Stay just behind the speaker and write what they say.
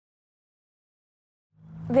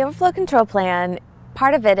The overflow control plan,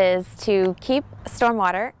 part of it is to keep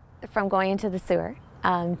stormwater from going into the sewer,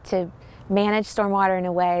 to manage stormwater in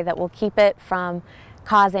a way that will keep it from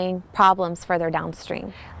causing problems further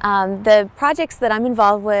downstream. The projects that I'm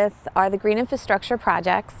involved with are the green infrastructure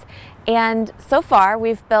projects, and so far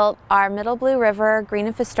we've built our Middle Blue River Green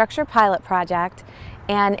Infrastructure Pilot Project,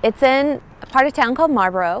 and it's in a part of town called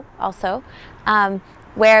Marlboro also,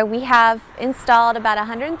 where we have installed about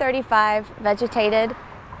 135 vegetated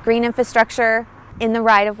green infrastructure in the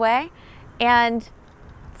right-of-way. And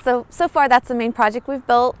so far that's the main project we've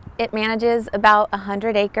built. It manages about a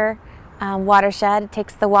 100-acre watershed. It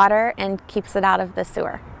takes the water and keeps it out of the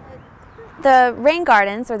sewer. The rain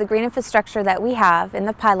gardens, or the green infrastructure that we have in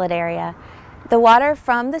the pilot area, the water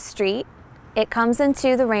from the street, it comes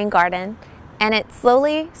into the rain garden and it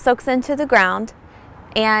slowly soaks into the ground,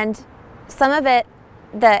 and some of it,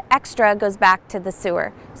 the extra, goes back to the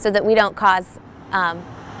sewer so that we don't cause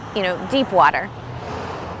deep water.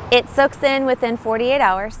 It soaks in within 48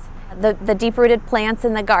 hours. The deep-rooted plants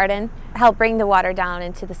in the garden help bring the water down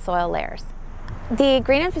into the soil layers. The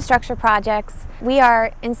green infrastructure projects, we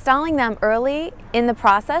are installing them early in the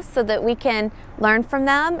process so that we can learn from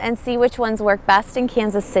them and see which ones work best in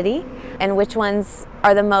Kansas City and which ones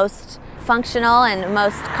are the most functional and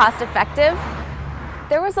most cost-effective.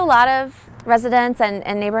 There was a lot of residents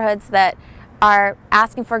and neighborhoods that are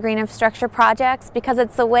asking for green infrastructure projects because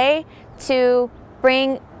it's a way to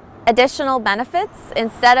bring additional benefits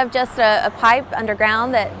instead of just a pipe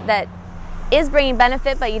underground that is bringing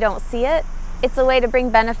benefit but you don't see it. It's a way to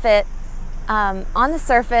bring benefit on the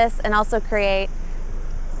surface and also create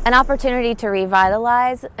an opportunity to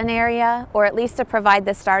revitalize an area, or at least to provide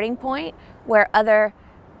the starting point where other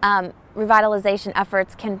revitalization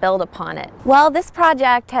efforts can build upon it. Well, this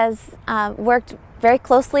project has worked very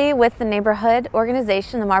closely with the neighborhood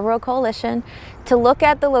organization, the Marlboro Coalition, to look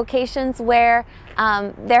at the locations where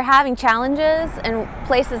they're having challenges and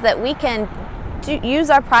places that we can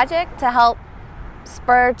use our project to help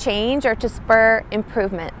spur change or to spur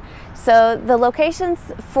improvement. So the locations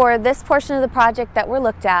for this portion of the project that were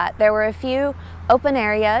looked at, there were a few open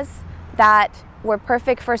areas that were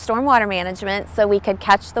perfect for stormwater management, so we could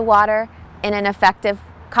catch the water in an effective,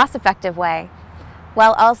 cost-effective way,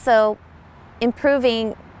 while also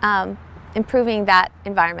improving that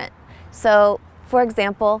environment. So, for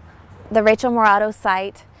example, the Rachel Morado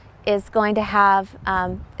site is going to have,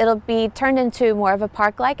 it'll be turned into more of a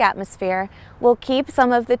park-like atmosphere. We'll keep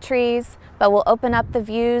some of the trees, but we'll open up the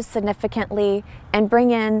views significantly and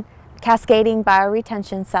bring in cascading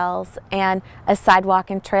bioretention cells and a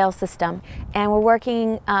sidewalk and trail system. And we're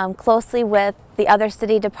working closely with the other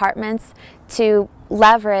city departments to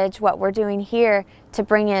leverage what we're doing here to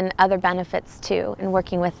bring in other benefits too, and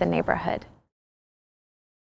working with the neighborhood.